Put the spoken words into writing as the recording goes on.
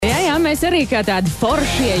mēs arī kā tādi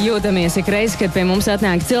foršie jūtamies ikreiz, kad pie mums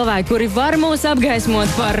atnāk cilvēki, kuri var mūs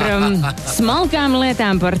apgaismot par smalkām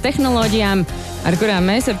lietām, par tehnoloģijām, ar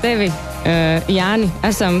kurām mēs ar tevi, Jāni,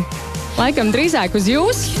 esam laikam drīzāk uz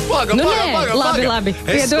jūs. Labi.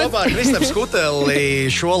 Es kopā ar Kristapu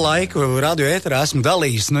Skuteli šo laiku radio ēterā esmu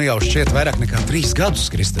dalījis, jau šķiet vairāk nekā 3 gadus,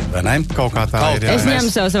 Kristap, vai ne? Kaut kā tā ir, jā. Es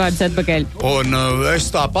ņemu savus vārdus atpakaļ. Un es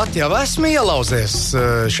tāpat jau esmu ielauzies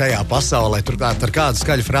šajā pasaulē. Turklāt ar kādu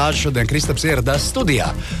skaļu frāzi šodien Kristaps ieradās studijā.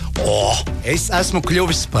 Es esmu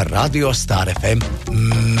kļuvis par Radio Star FM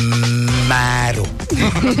mēru.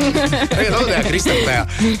 Kristap,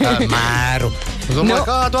 mēru. Domāju,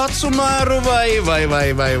 kādu acu mēru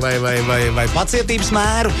vai pacietības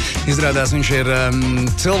mēru. Izrādās, viņš ir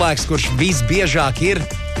cilvēks, kurš visbiežāk ir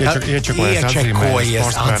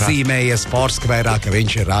iečekojies, atzīmējies Foursquare, ka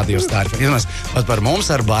viņš ir Radio Star. Pat par mums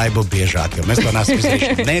ar Baibu biežāk, jo mēs to neesam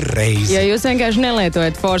izdarījuši nereizi. Jo jūs vienkārši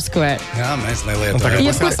nelietojat Foursquare. Jā, mēs nelietojam. Un tagad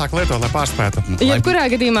mēs jāsāk lietot, lai pārspētu. Jebkurā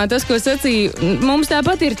gadījumā tas, ko sacīju, mums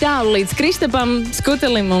tāpat ir tālu līdz Kristapam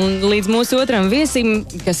Skutelim un līdz mūsu otram viesim,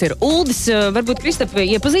 kas ir Uldis. Varbūt Kristap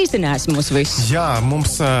iepazīstinās mūs visus. Jā,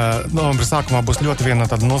 mums novembra sākumā būs ļoti viena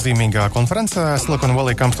tāda nozīmīgā konference Silicon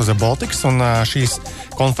Valley Comes to the Baltics, un šīs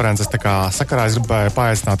konferences sakarā es gribēju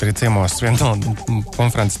paaicināt arī ciemos vienu no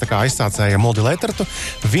konferences aizsācējiem Muldi Leitertu.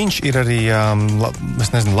 Viņš ir arī,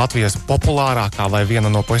 Latvijas populārākā vai viena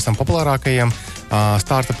no pavisam populārākajiem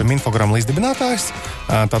startupiem Infogram līdzdibinātājs.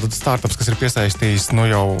 Tātad startups, kas ir piesaistījis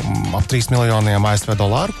jau ap 3 miljoniem ASV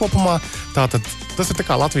dolāru kopumā. Tātad tas ir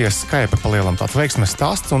Latvijas Skype palielam tāds veiksmes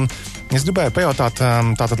stāsts, un es gribēju pajautāt,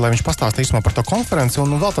 lai viņš pastāsta īsumā par to konferenci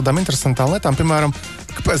un vēl tādām interesantām lietām, piemēram,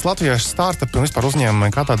 kāpēc Latviešu startupi un vispār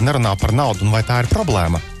uzņēmumi kā tādi nerunā par naudu un vai tā ir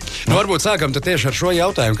problēma? Varbūt sākam tieši ar šo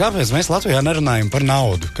jautājumu. Kāpēc mēs Latvijā nerunājam par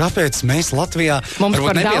naudu? Kāpēc mēs Latvijā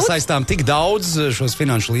varbūt nepiesaistām tik daudz šos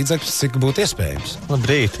finanšu līdzekļus, cik būtu iespējams?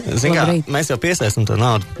 Labrīt. Mēs jau piesaistam to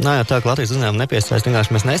naudu. Nav jau tā, ka Latvijas uzņēmumi nepiesaist.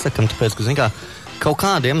 Vienkārši mēs nesakam, tāpēc, ka, kaut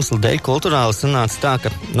kāda iemesla dēļ kulturāli sanāca tā, ka,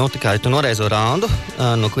 ja tu noreizo raundu,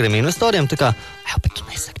 no kuriem investoriem, bet tu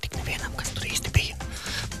nesaki tik nevienam, kas tur īsti bija.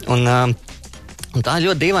 Un tā ir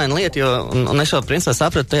ļoti dīvaina lieta, un es jau principā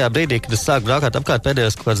sapratu tajā brīdī, kad es sāku braukāt apkārt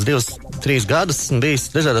pēdējos kaut kādus 2-3 gadus, un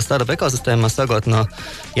bijis dažādās startup ekosistēmās, sākot no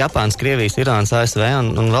Japānas, Krievijas, Irānas, ASV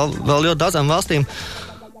un vēl ļoti daudzām valstīm.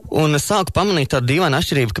 Un es sāku pamanīt tādu dīvainu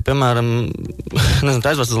atšķirību, ka, piemēram,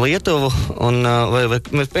 aizvāc uz Lietuvu, vai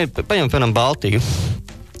paņem, piemēram, Baltiju.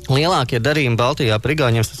 Lielākie darījumi Baltijā par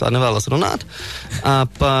igauņiem, es vispār nevēlos runāt.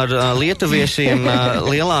 Par lietuviešiem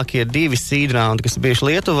lielākie 2 seed raundi, kas bijuši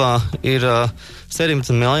Lietuvā, ir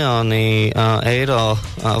 17 miljoni eiro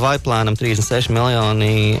Vaiplēnam, 36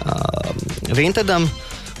 miljoni Vintedam.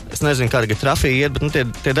 Es nezinu, kāda trafija iet, bet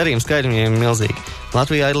tie darījumi skaidri viņiem ir milzīgi.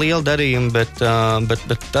 Latvijā ir liela darījuma, bet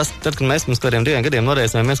tas, tad, kad mēs pirms kādiem 2 gadiem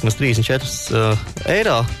noreizējām 1,34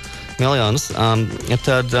 eiro miljonus,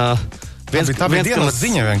 tad... Tā bija dienas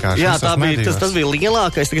ziņa vienkārši. Jā, tas bija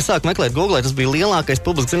lielākais, kad es sāku meklēt Google, tas bija lielākais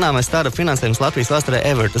publiski zināmais startup finansējums Latvijas vēsturē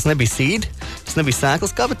ever. Tas nebija seed, tas nebija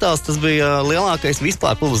sēklas kapitāls, tas bija lielākais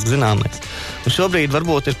vispār publiski zināmais. Un šobrīd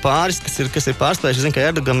varbūt ir pāris, kas ir pārspējuši. Es zinu, ka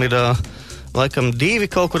Erdogam ir laikam 2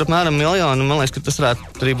 kaut kur apmēram miljoni. Man liekas, ka tas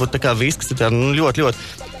varētu arī būt viss, kas ir ļoti.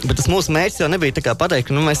 Bet tas mūsu mērķis jau nebija pateikt,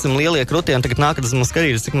 ka mēs esam lielie krutieni, tagad nākat uz mums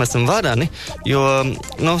karīdus, cik mēs esam varani, jo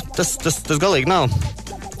tas galīgi nav.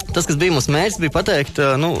 Tas, kas bija mūsu mērķis, bija pateikt,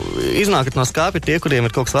 iznākat no skāpja tie, kuriem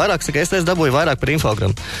ir kaut kas vairāk, saka, es dabūju vairāk par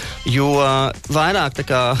Infogram. Jo vairāk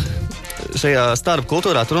šajā startup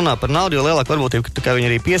kultūrā tu runā par naudu, jo lielāka varbūtība, ka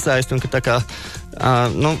viņi arī piesaist un ka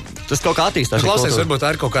tas kaut kā attīstās. Klausies, varbūt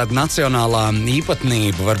tā ir kaut kāda nacionālā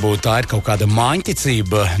īpatnība, varbūt tā ir kaut kāda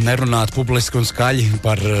māņticība nerunāt publiski un skaļi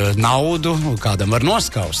par naudu, kādam var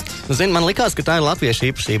noskaust. Man likās, ka tā ir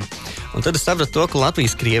latviešu īpašība. Un tad es sapratu to, ka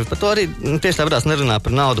Latvijas krievi par to arī tieši tāpēc nerunā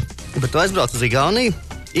par naudu. Bet tu aizbrauc uz Igauniju,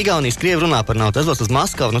 Igaunijas krievi runā par naudu. Aizbrauc uz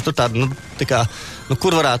Maskavu, tur tāda,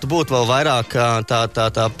 kur varētu būt vēl vairāk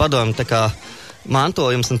tā padomu,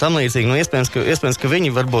 mantojums un tam līdzīgi. Iespējams, ka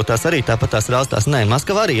viņi varbūt tās arī tāpat tās raustās. Nē,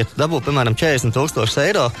 Maskava arī, ja tu dabū, piemēram, 40,000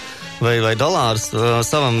 eiro vai dolārus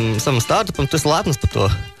savam startupam, tu esi lepns par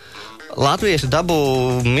to. Latvieši dabū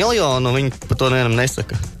 1 miljonu, viņi par to nevienam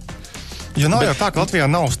nesaka. Jo nav jau tā, ka Latvijā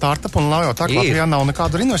nav startup un nav jau tā, ka Latvijā nav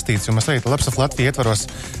nekādu investīciju. Mēs arī Labs of Latviju ietvaros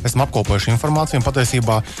esam apkopojuši informāciju un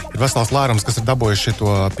patiesībā ir vesels lērums, kas ir dabūjuši to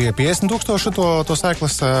 50,000 to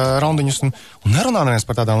sēklas raundiņus un nerunā neviens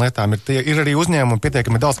par tādām lietām. Ir arī uzņēmumi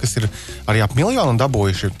pietiekami daudz, kas ir arī ap miljonu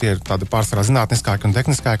dabūjuši. Tie ir tādi pārsvarā zinātniskāki un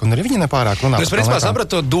tehniskāki un arī viņi nepārāk runā. Es principā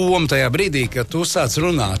sapratu to domu tajā brīdī, ka tu sāc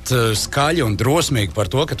runāt skaļi un drosmīgi par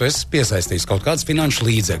to, ka tu esi piesaistījis kaut kādus finanšu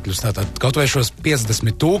līdzekļus. Tātad kaut vai šos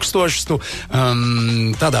 50,000 tu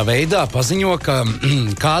tādā veidā paziņo, ka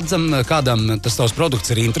kādam tas tavs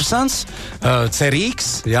produkts ir interesants, cerīgs,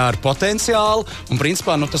 jā, ar potenciālu, un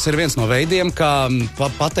principā tas ir viens no veidiem, kā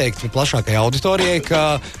pateikt plašākai auditorijai, ka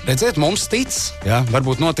redziet, mums tic, jā,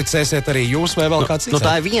 varbūt noticēsiet arī jūs vai vēl kāds cits.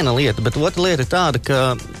 Tā ir viena lieta, bet otra lieta ir tāda, ka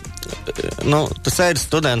tu sēdi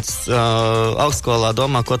students augstskolā,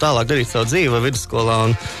 domā, ko tālāk darīt savu dzīvi vai vidusskolā,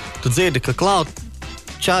 un tu dzirdi, ka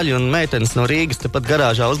čaļi un meitenes no Rīgas tepat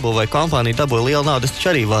garāžā uzbūvēja kompāniju, dabūja lielu naudu, es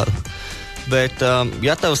taču arī varu. Bet,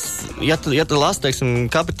 ja tu lasi, teiksim,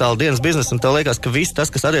 kapitāla dienas biznesu, un tev liekas, ka viss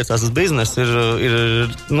tas, kas attiecās uz biznesu,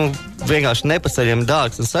 ir vienkārši nepaceļami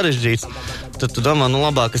dārgs un sarežģīts, tad tu domā,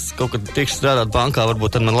 labāk es kaut kad tikšu strādāt bankā,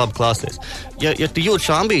 varbūt tad man labi klāsies. Ja tu jūti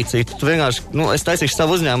šo ambīciju, tad tu vienkārši, es taisīšu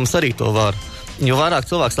savu uzņēmumu, arī to varu. Jo vairāk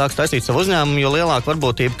cilvēks sāks taisīt savu uzņēmumu, jo lielāka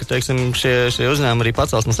varbūtība, ka, teiksim, šie uzņēmumi arī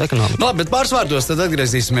pacels mūsu ekonomiku. Labi, bet pāris vārdos tad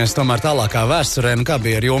atgriezīsimies tomēr tālākā vēsturē. Kā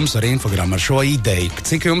bija ar jums, ar Infogramu, ar šo ideju?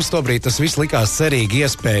 Cik jums tobrīd tas viss likās cerīgi,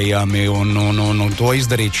 iespējami un to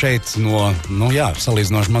izdarīt šeit no,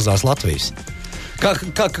 salīdzinoši mazās Latvijas?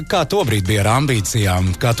 Kā tobrīd bija ar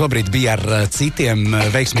ambīcijām? Kā tobrīd bija ar citiem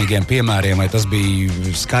veiksmīgiem piemēriem? Vai tas bija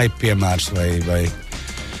Skype piemērs vai...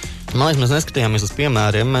 Man liekas, mēs neskatījāmies uz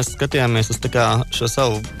piemēriem, mēs skatījāmies uz šo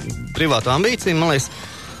savu privātu ambīciju. Man liekas,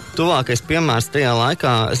 tuvākais piemērs tajā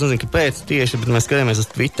laikā, es nezinu, kāpēc tieši, bet mēs skatījāmies uz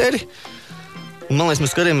Twitteri. Un, man liekas,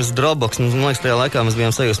 mēs skatījāmies uz Dropbox. Man liekas, tajā laikā mēs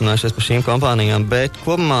bijām sajūsminājušies par šīm kompānijām, bet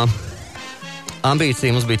kopumā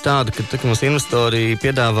ambīcija mums bija tāda, ka mums investori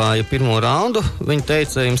piedāvāja pirmo raundu. Viņi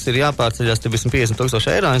teica, jums ir jāpārceļās, te bija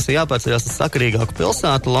 50,000 eiro, jums ir jāpārceļās uz sakarīgāku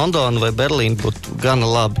pilsētu, Londonu vai Berlīnu būtu gana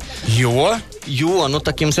labi. Jo,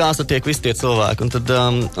 tā jums jāsatiek visi tie cilvēki.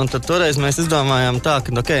 Un tad toreiz mēs izdomājām tā, ka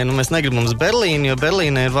mēs negribam uz Berlīnu, jo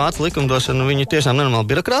Berlīnē ir vācu likumdošana, viņi tiešām nenormāli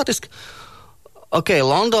birokrātiski.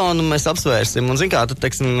 Londonu mēs apsvērsim. Un zin kā, tad,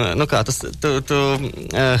 teiksim,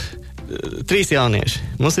 trīs jaunieši.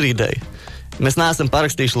 Mums ir ideja. Mēs neesam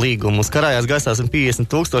parakstījuši līgumu. Uz karājās gaisā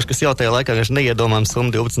 50,000, kas jau tajā laikā vienkārši neiedomājam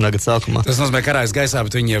summu 12. gada sākumā. Tas nozīmē karājas gaisā,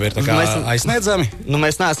 bet viņi jau ir tā kā aizsniedzami?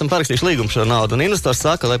 Mēs neesam parakstījuši līgumu šo naudu. Un investors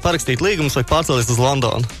saka, lai parakstītu līgumus, vajag pārcelties uz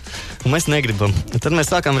Londonu. Un mēs negribam. Un tad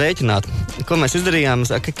mēs sākām rēķināt. Ko mēs izdarījām?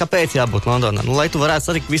 Kāpēc jābūt Londonā? Lai tu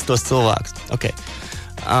varētu satikt visus tos cilvēkus.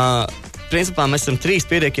 Principā mēs esam 3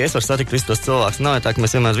 piediekie, es varu satikt visus tos cilvēkus. Nav tā, ka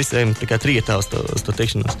mēs vienmēr visi ejam tikai 3 uz to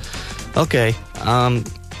tikšanos.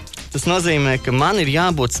 Tas nozīmē, ka man ir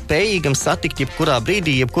jābūt spējīgam satikt jebkurā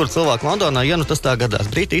brīdī, jebkuru cilvēku Londonā, ja tas tā gadās.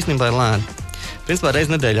 Brīti īstenībā ir lēni. Principā reiz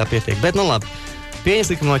nedēļā pietiek. Bet, labi,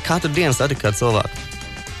 pieņemsim, ka man katru dienu satikt kādu cilvēku.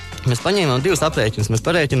 Mēs paņēmām 2 aprēķinus. Mēs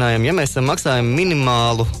parēķinājām, ja mēs maksājam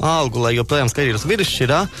minimālu algu, lai joprojām karjeras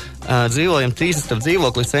vidusšķirā, dzīvojam 3 starp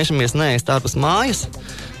dzīvokli, cenšamies neēst ārpus mājas,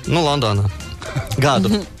 Londonā.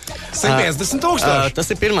 Gadu. 150,000.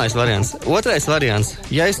 Tas ir pirmais variants. Otrais variants,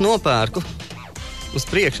 ja es nopērku uz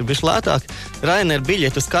priekšu, bišķi lētāk, Ryanair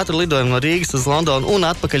biļeti uz katru lidojumu no Rīgas uz Londonu un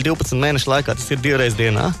atpakaļ 12 mēnešu laikā, tas ir 2 reizes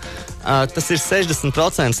dienā. Tas ir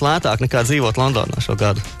 60% lētāk nekā dzīvot Londonā šo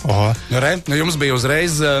gadu. Jums bija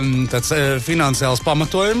uzreiz tāds finansiāls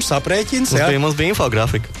pamatojums, aprēķins, jā? Mums bija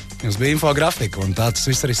infografika. Jums bija infografika, un tā tas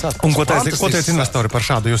viss arī sāk. Un ko teica investori par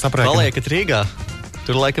šādu jūs aprēķinu? Paliekat Rīgā.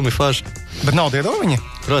 Tur laikam ir forši. Bet naudu iedod viņi?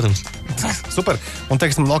 Protams. Super. Un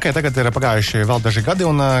teiksim, tagad ir pagājuši vēl daži gadi,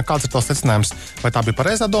 un kāds ir tavs secinājums? Vai tā bija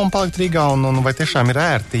pareizā doma palikt Rīgā, un vai tiešām ir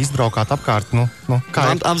ērti izbraukāt apkārt?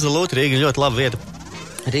 Absolūti, Rīga ir ļoti laba vieta.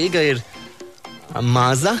 Rīga ir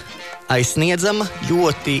maza, aizsniedzama,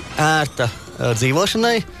 ļoti ērta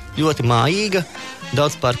dzīvošanai, ļoti mājīga,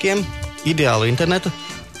 daudz parkiem, ideālu internetu.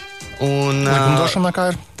 Likumdošanā kā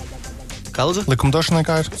ir? Likumdošanai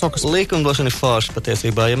kā ir? Likumdošana ir forša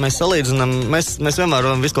patiesībā. Ja mēs salīdzinām, mēs vienmēr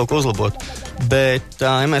varam visu kaut ko uzlabot. Bet,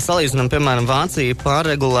 ja mēs salīdzinām, piemēram, Vācija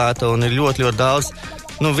pārregulēta un ir ļoti, ļoti daudz.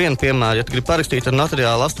 Vienu piemēru, ja tu gribi parakstīt ar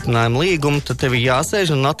notariālu apstiprinājumu līgumu, tad tev ir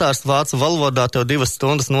jāsēž un notārs vācu valodā tev 2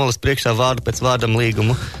 stundas nolas priekšā vārdu pēc vārdam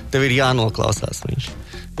līgumu. Tev ir jānoklausās viņš.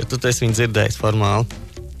 Ja tu esi viņu dzirdējis formāli.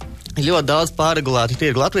 Ļoti daudz pārregulēti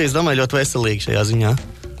tirgi. Latvija, es domāju, ļoti veselīgi šajā ziņā.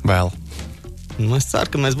 Vēl. Es ceru,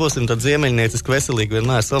 ka mēs būsim tādi ziemeļnieciski veselīgi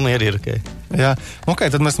vienmēr. Somija arī ir ok. Jā, ok,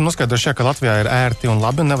 tad mēs esam noskaidrojuši, ka Latvijā ir ērti un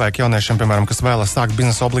labi, un nevajag jauniešiem, piemēram, kas vēlas sākt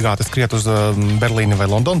biznesu obligāti skriet uz Berlīni vai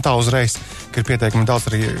Londonu tā uzreiz, ka ir pietiekami daudz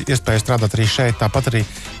arī iespēju strādāt arī šeit, tāpat arī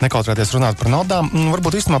nekautrēties runāt par naudām.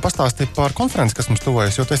 Varbūt īstenībā pastāstīt par konferenci, kas mums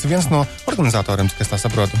tuvojas, jo tu esi viens no organizatoriem, kas tā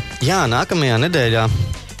saprotu. Jā, nākamajā nedēļā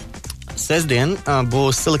sestdien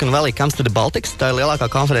būs Silicon Valley Comes to the Baltics, tā ir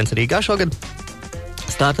lielākā konference Rīgā šogad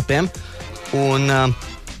startupiem, un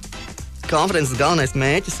konferences galvenais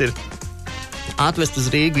mērķis ir atvest uz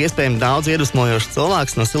Rīgu iespējami daudz iedvesmojošus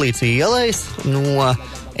cilvēkus no Silīcija ielas, no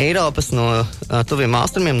Eiropas, no tuviem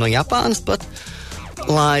austrumiem, no Japānas pat,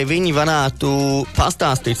 lai viņi varētu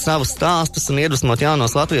pastāstīt savus stāstus un iedvesmot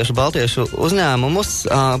jaunos latviešu, baltiešu uzņēmumus,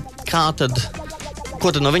 ko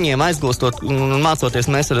tad no viņiem aizgūstot un mācoties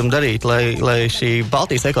mēs varam darīt, lai šī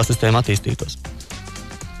Baltijas ekosistēma attīstītos.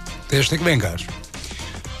 Tieši tik vienkārši.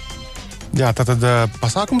 Jā, tātad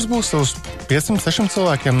pasākums būs uz 500-600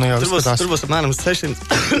 cilvēkiem. Nu tur būs apmēram 600,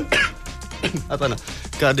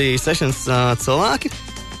 kādi 600 cilvēki,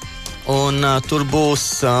 un tur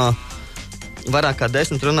būs vairāk kā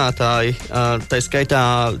 10 runātāji, tā skaitā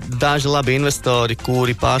daži labi investori,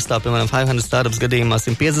 kuri pārstāv, piemēram, 500 startups gadījumā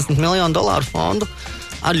 $150 miljonu fondu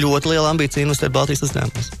ar ļoti lielu ambīciju investēt Baltijas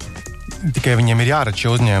uzņēmumus. Tikai viņiem ir jāredz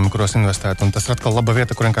šie uzņēmumi, kuros investēt, un tas ir atkal laba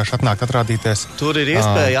vieta, kur vienkārši atnākt, atrādīties. Tur ir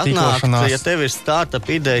iespēja atnākt, ja tev ir startup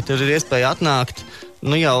ideja, tur ir iespēja atnākt,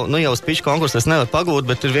 nu jau uz pitch konkursu es nevaru pagūt,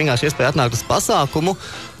 bet tur vienkārši iespēja atnākt uz pasākumu,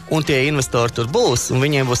 un tie investori tur būs, un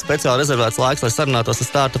viņiem būs speciāli rezervēts laiks, lai sarunātos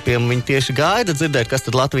ar startupiem, un viņi tieši gaida dzirdēt, kas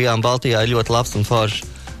tad Latvijā un Baltijā ir ļoti labs un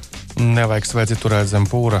foršs. Nevajag sveci turēt zem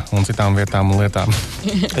pūra un citām vietām un lietām.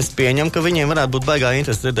 Es pieņemu, ka viņiem varētu būt baigā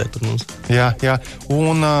interesi dzirdēt par mums. Jā.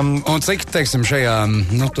 Un cik, teiksim, šajā,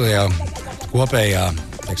 tajā kopējā,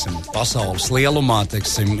 teiksim, pasaules lielumā,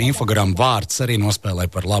 teiksim, Infogram vārds arī nospēlē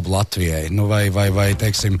par labu Latvijai. Vai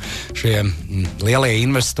teiksim, šie lielie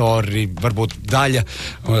investori, varbūt daļa,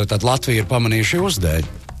 tad Latvija ir pamanījuši uzdēļ.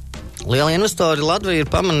 Lielie investori Latviju ir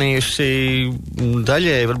pamanījuši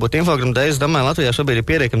daļēji, varbūt Infogram dēļ, es domāju, Latvijā šobrīd ir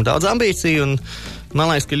pietiekami daudz ambīciju, un man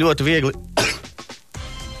liekas, ka ļoti viegli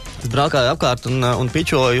es braukāju apkārt un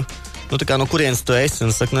pičoju, no kurienes tu esi, un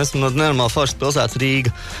es saku, esmu no nenormāli foršas pilsētas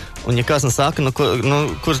Rīga, un ja kāds man saka,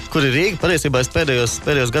 kur ir Rīga, patiesībā es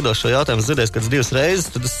pēdējos gados šo jautājumu dzirdēju kāds 2 reizes,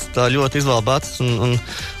 tad es tā ļoti izvalbu acis un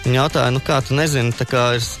jautāju, kā tu nezini, tā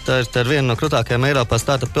ir viena no krutākajām Eiropā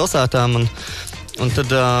startup pilsētām, un man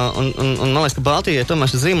liekas, ka Baltijai tomēr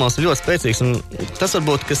šis zīmols ir ļoti spēcīgs. Un tas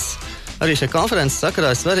varbūt, kas arī šajā konferences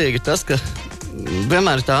sakarā ir svarīgi, ir tas, ka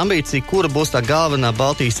vienmēr ir tā ambīcija, kura būs tā galvenā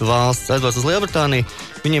Baltijas valsts. Aizbrauc uz Lielbritāniju,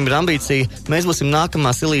 viņiem ir ambīcija, mēs būsim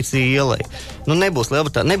nākamā Silīcija ielai. Nebūs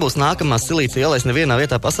nākamā Silīcija ielais nevienā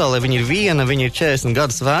vietā pasaulē, viņa ir viena, viņa ir 40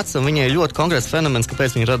 gadus veca, un viņai ir ļoti konkrēts fenomens,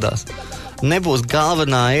 kāpēc viņa radās. Nebūs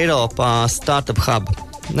galvenā Eiropā startup hub.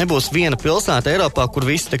 Nebūs viena pilsēta Eiropā, kur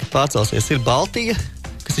visi tagad pārcelsies. Ir Baltija,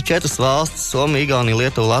 kas ir 4 valstis, Somija, Igaunija,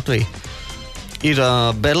 Lietuva, Latvija. Ir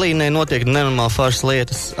Berlīnē notiek nenormāli foršas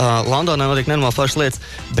lietas, Londonā notiek nenormāli foršas lietas,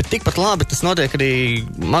 bet tikpat labi tas notiek arī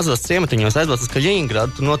mazos ciematiņos. Aizbrauc uz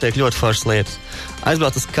Kaļiņgradu, tur notiek ļoti foršas lietas.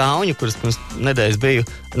 Aizbrauc uz Kauņu, kuras pirms nedēļas biju,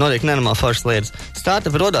 notiek nenormāli foršas lietas.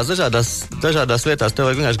 Startupi rodās dažādās vietās, tev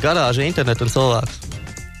vajag vienkārši garāža, internetu un cilvēkus.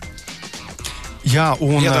 Jā,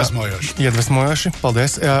 un iedvesmojoši,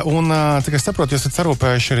 paldies. Un, cik es saprotu, jūs esat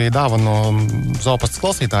sarūpējuši arī dāvanu Zoopastas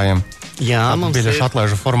klausītājiem. Jā, mums biļešu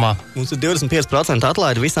atlaižu formā. Mums ir 25%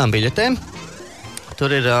 atlaidi visām biļetēm. Tur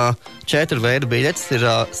ir 4 veidi biļetes, ir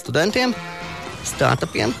studentiem,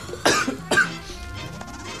 startupiem,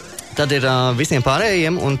 tad ir visiem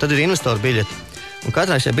pārējiem, un tad ir investoru biļeti. Un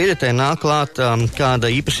katrai šai biļetē nāk klāt kāda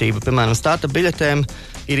īpašība. Piemēram, startup biļetēm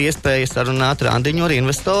ir iespēja sarunāt randiņu ar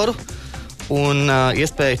investoru, un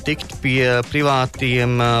iespēja tikt pie privāta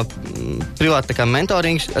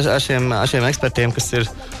mentoringa ar šiem ekspertiem, kas ir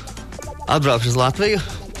atbraukuši uz Latviju.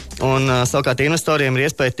 Un savukārt investoriem ir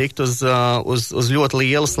iespēja tikt uz ļoti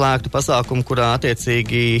lielu slēgtu pasākumu, kurā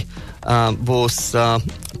attiecīgi būs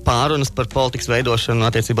pārunas par politikas veidošanu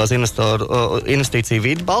attiecībā uz investīciju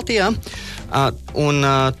vidi Baltijā.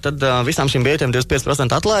 Tad visām šīm biļetēm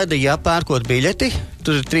 25% atlaide, ja pērkot biļeti.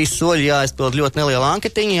 Tur ir 3 soļi, jāizpild ļoti neliela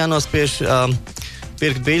anketiņa, jānospiež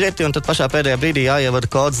pirkt biļeti, un tad pašā pēdējā brīdī jāievada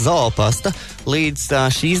kods Zoopasta. Līdz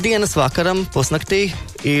šīs dienas vakaram, pusnaktī,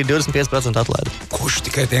 ir 25% atlaide. Kurš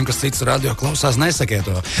tikai tiem, kas cits radio klausās, nesakie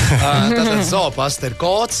to. Tātad Zoopasta ir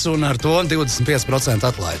kods, un ar to 25%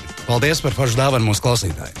 atlaide. Paldies par foršu dāvanu mūsu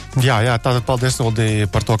klausītājiem. Jā, tātad paldies, Uldi,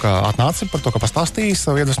 par to, ka atnāci, par to, ka pastāstīji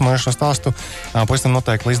savu iedvesmojošo stāstu. Pavisam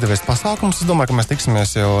noteikti izdevies pasākums. Es domāju, ka mēs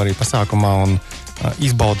tiksimies jau arī pasākumā un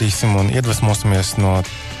izbaudīsim un iedvesmosimies no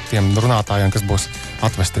tiem runātājiem, kas būs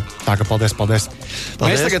atvesti. Tā ka paldies.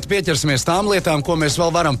 Mēs tagad pieķersimies tām lietām, ko mēs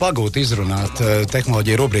vēl varam pagūt izrunāt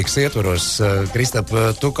tehnoloģiju rubrikas ietvaros. Kristap,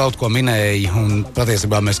 tu kaut ko minēji, un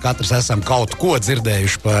patiesībā mēs katrs esam kaut ko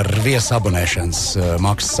dzirdējuši par viesabonēšanas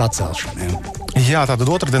maksas atcelšanu. Jā, tātad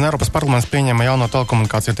otrdien Eiropas parlaments pieņēma jauno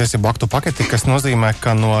telekomunikāciju tiesību aktu paketi, kas nozīmē,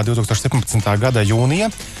 ka no 2017. gada jūnija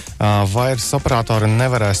vairs operatori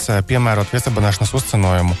nevarēs piemērot viesabonēšanas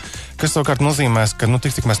uzcenojumu. Kas savukārt nozīmēs, ka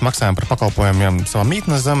tik cik mēs maksājam par pakalpojumiem savā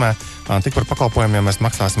mītnes zemē, tik par pakalpojumiem mēs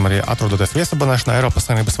maksāsim arī atrodoties viesabonēšanā Eiropas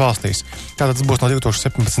Savienības valstīs. Tātad tas būs no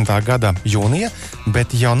 2017. gada jūnija,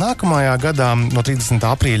 bet jau nākamajā gadā no 30.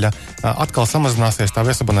 aprīļa atkal samazināsies tā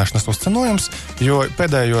viesabonēšanas uzcenojums, jo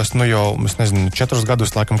pēdējos, 4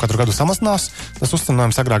 gadus, laikam katru gadu samazinās. Tas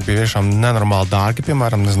uzcenojums agrāk bija tiešām nenormāli dārgi,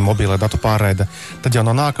 piemēram, mobilē datu pārraide. Tad jau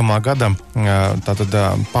no nākamā gada, tātad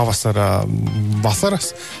pavasara,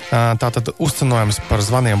 vasaras, tātad uzcenojums par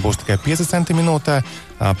zvaniem būs tikai 5 centi minūtē,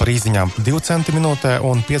 par īziņām 2 centi minūtē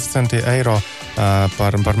un 5 centi eiro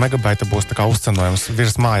par megabaita būs tā kā uzcenojums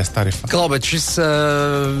virs mājas tarifa. Klau, bet šis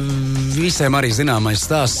visiem arī zināmais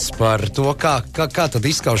stāsts par to, kā tad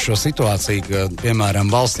izskauž šo situāciju, ka,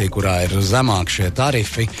 piemēram, valstī, kurā ir zemāk šie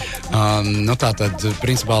tarifi, tātad,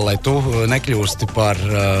 principā, lai tu nekļūsti par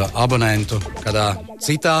abonentu kādā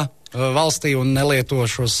citā valstī un nelieto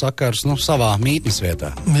šos sakarus savā mītnes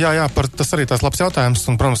vietā. Jā, tas arī tās labs jautājums,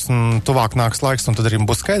 un, protams, tuvāk nāks laiks, un tad arī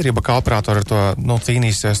būs skaidrība, kā operatori ar to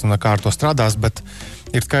cīnīsies un kā ar to strādās, bet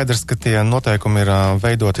ir skaidrs, ka tie noteikumi ir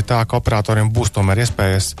veidoti tā, ka operatoriem būs tomēr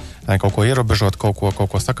iespējas kaut ko ierobežot, kaut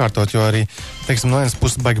ko sakārtot, jo arī, teiksim, no vienas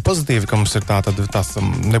puses baigi pozitīvi, ka mums ir tās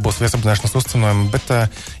nebūs viesabonēšanas uzcenojumi, bet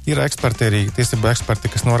ir eksperti, arī tiesību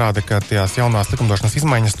eksperti, kas norāda, ka tās jaunās likumdošanas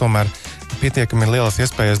izmaiņas tomēr pietiekami lielas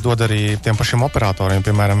iespējas dod arī tiem pašiem operatoriem.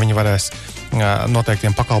 Piemēram, viņi varēs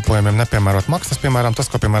noteiktiem pakalpojumiem nepiemērot maksas. Piemēram, tas,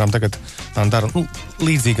 ko, piemēram, tagad dara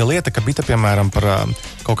līdzīga lieta, ka bita, piemēram, par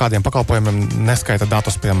kaut kādiem pakalpojumiem neskaita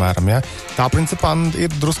datus, piemēram. Ja? Tā, principā,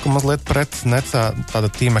 ir drusku mazliet pret tāda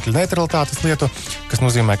tīmekļa neutralitātes lietu, kas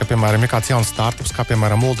nozīmē, ka, piemēram, ir kāds jauns startups, kā,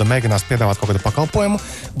 piemēram, Ulda mēģinās piedāvāt kaut kādu pakalpojumu,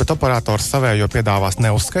 bet operators savējo piedāvās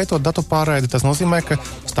neuzskaitot datu pārraidi. Tas nozīmē, ka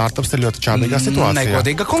startups ir ļoti čādīgā situācijā.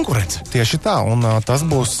 Negodīga konkurence. Tieši tā, un tas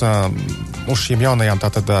būs uz šīm jaunajām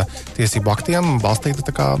tiesību aktiem balstīta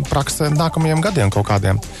tā kā prakse nākamajiem gadiem kaut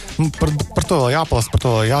kādiem. Par to vēl jāpalasa, par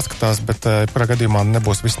to vēl jāskatās, bet parā gadījumā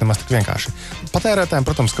nebūs viss nemaz tik vienkārši. Patērētājiem,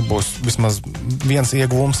 protams, ka būs vismaz viens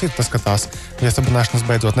ieguvums ir tas, ka tās viesabonēšanas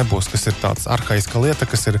beidzot nebūs, kas ir tāds arhaiska lieta,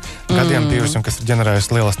 kas ir gadiem bijusi un kas ir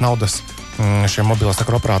ģenerējusi lielas naudas šiem mobilo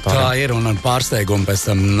sakaru operatoriem. Tā ir, un ar pārsteigumu pēc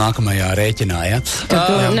tam nākamajā rēķinā, ja? Ka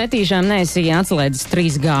tu netīšām neesi atslēdzis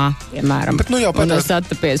 3G, piemēram, bet, jau un es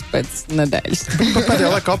attapies pēc nedēļas.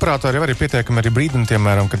 Pēdējā laika operatori jau arī pietiekami arī brīdini,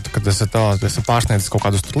 piemēram, kad esi pārsniedzis kaut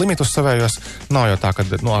kādus limitus savējos. Nav jau tā,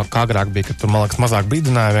 kā agrāk bija, kad tur, man liekas, mazāk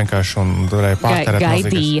brīdināja vienkārši un varēja pārtērēt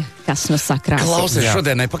gaidīja, kas nu sakrās. Klausies,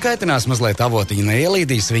 šodien nepakaitinās mazliet avotiņu,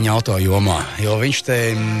 neielīdīs viņa auto jomā, jo viņš te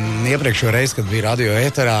iepriekšējo reizi, kad bija radio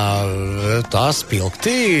ēterā, tā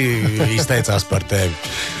spilgti izteicās par tevi.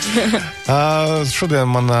 Šodien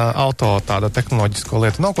man auto tāda tehnoloģisko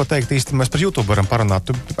lietu nav ko teikt īsti. Mēs par YouTube varam parunāt.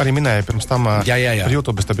 Tu arī minēji pirms tam jā. Par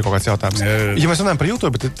YouTube, tas bija kaut kāds jautājums. Ja mēs runājam par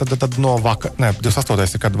YouTube, tad no 28.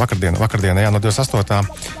 ir kāda vakardiena, no 28.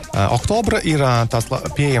 oktobra ir tās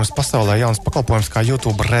pieejams pasaulē jauns pakalpojums kā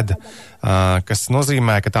YouTube Red, kas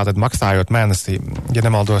nozīmē, ka tātad maksājot mēnesī, ja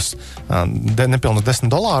nemaldos, nepilnus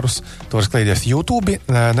 $10, tu vari skatīties YouTube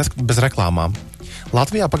bez reklāmām.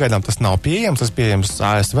 Latvijā pagaidām tas nav pieejams, tas pieejams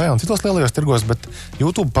ASV un citos lielajos tirgos, bet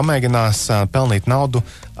YouTube pamēģinās pelnīt naudu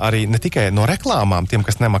arī ne tikai no reklāmām, tiem,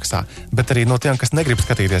 kas nemaksā, bet arī no tiem, kas negrib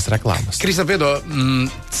skatīties reklāmas. Krista, piedod,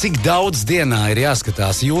 cik daudz dienā ir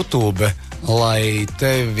jāskatās YouTube, lai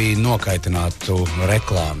tevi nokaitinātu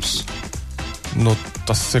reklāmas?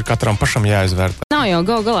 Tas ir katram pašam jāizvērtē. Nav jau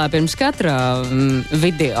galā pirms katra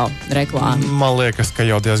video reklāma. Man liekas, ka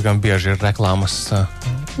jau diezgan bieži ir reklāmas.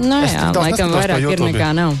 Laikam vairāk ir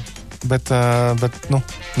nekā nav. Bet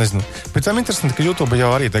nezinu. Pēc tam interesanti, ka YouTube jau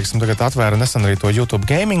arī, tagad atvēra nesen arī to YouTube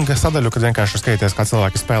gaming sadaļu, kad vienkārši skatīties, kā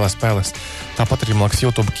cilvēki spēlē spēles. Tāpat arī, man liekas,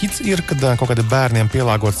 YouTube Kids ir, kad kaut kādi bērniem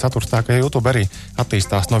pielāgots saturs, tā ka YouTube arī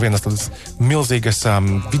attīstās no vienas tādas milzīgas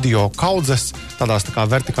video kaudzes, tādās tā kā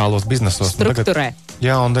vertikālos biznesos. Strukturē.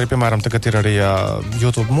 Jā, un arī, piemēram, tagad ir arī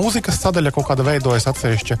YouTube mūzikas sadaļa kaut kāda veidojas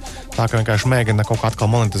atsevišķa, tā ka vienkārši mēģina kaut kā atkal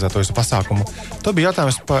monetizēt to visu pasākumu. Tu biji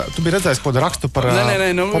jautājums, tu biji redzējis kaut kādu rakstu par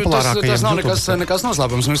populārākajiem tas nav nekas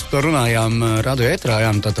noslēpums. Mēs par to runājām radio ētrā, jā,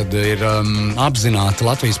 tad ir apzināti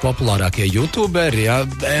Latvijas populārākie YouTuberi, jā.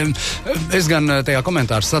 Es gan tajā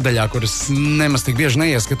komentāru sadaļā, kuras nemaz tik bieži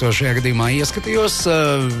neieskatos, šajā gadījumā ieskatījos,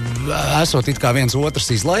 esot it kā viens otrs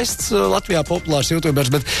izlaists Latvijā populārs YouTubers,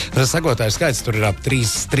 bet sekotāju skaits tur ir ap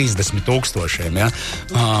 30,000, ja?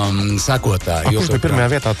 Sekotāji. Kurš bija pirmajā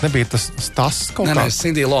vietā? Nebija tas kaut kā? Nē,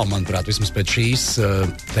 Cindy Lo, manuprāt, vismaz pēc šīs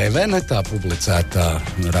TV netā publicētā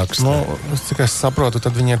raksta. Nu, cik es saprotu,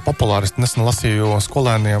 tad viņi ir populāri. Nesen lasīju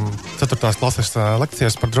skolēniem 4. klases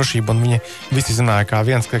lekcijas par drošību, un viņi visi zināja, kā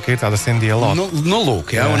viens, ka ir tāda Cindy Lo. Nu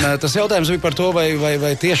lūk, jā. Un tas jautājums bija par to,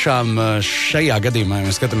 vai tiešām šajā gadījumā, ja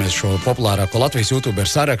mēs skatāmies šo populārāko Latvijas YouTuberu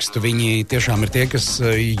sarakstu, viņi tiešām ir tie, kas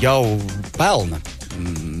jau pelna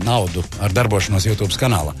naudu ar darbošanos YouTube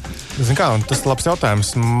kanālā. Zini kā, un tas ir labs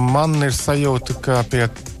jautājums. Man ir sajūta, ka pie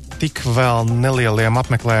tik vēl nelieliem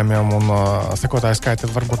apmeklējumiem un sekotāju skaita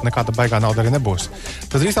varbūt nekāda baigā nauda arī nebūs.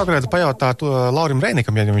 Tad drīzāk varētu pajautāt Laurim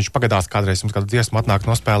Reinikam, ja viņš pagadās kādreiz jums kādu dziesmu atnāk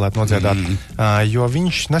nospēlēt, nodziedāt, jo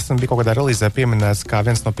viņš nesen bija kaut kādā relīzē pieminēts kā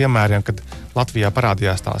viens no piemēriem, kad Latvijā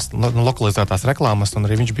parādījās tās lokalizētās reklāmas, un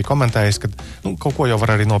arī viņš bija komentējis, ka kaut ko jau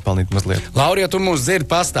var arī nopelnīt mazliet. Lauri, ja tu mūs dzirdi,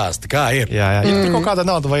 pastāsti, kā ir? Jā, ir tur kaut kāda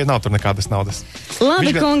nauda vai nav tur nekādas naudas?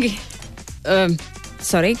 Labi, kungi.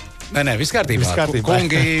 Sorry. Nē, viss kārtībā.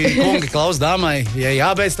 Kungi klaus dāmai, ja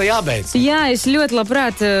jābeidz, tad jābeidz. Jā, es ļoti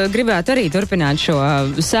labprāt gribētu arī turpināt šo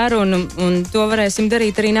sarunu, un to varēsim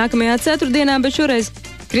darīt arī nākamajā ceturtdienā, bet šoreiz,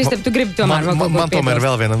 Kristap, tu gribi tomēr vēl kaut ko piebilst? Man tomēr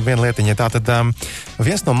vēl viena lietiņa. Tātad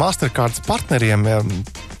viens no Mastercards partneriem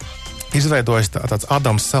izveidojis tāds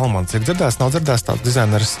Adams Selmans. Ir dzirdēts, nav dzirdēts tāds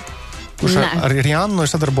dizaineris? Kurš ar Jānu ir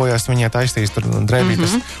sadarbojies, viņai taisīs tur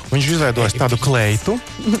drēbītes. Viņš izveidojis tādu kleitu,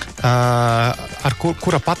 ar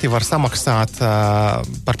kura pati var samaksāt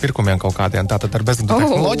par pirkumiem kaut kādiem, tātad ar bezvadu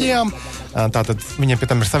tehnoloģijām. Tātad viņiem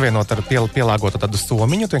pie tam ir savienot ar pielāgotu tādu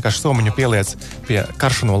somiņu, tu vienkārši somiņu pieliec pie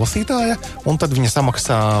karšu nolasītāja, un tad viņa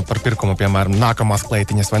samaksā par pirkumu, piemēram, nākamās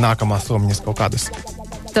kleitiņas vai nākamās somiņas kaut kādas.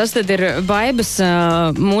 Tas tad ir Vaibas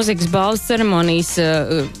mūzikas balvas ceremonijas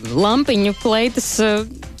lampiņu kleitas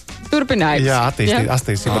turpinājums. Jā,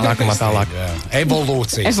 attīstība nākamā tālāk.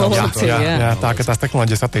 Evolūcija. Jā, tā, ka tās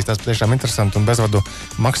tehnoloģijas attīstās tiešām interesanti un bezvadu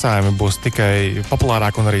maksājumi būs tikai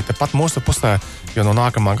populārāki un arī tepat mūsu pusē, jo no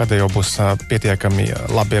nākamā gada jau būs pietiekami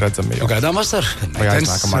labi redzami. Gaidām vasar, kad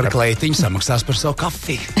meitenes ar kleitiņu samaksās par savu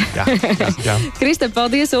kafiju. Jā. Kristap,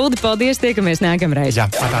 paldies, Uldi, paldies, tiekamies nākamreiz. Jā,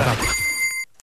 tā.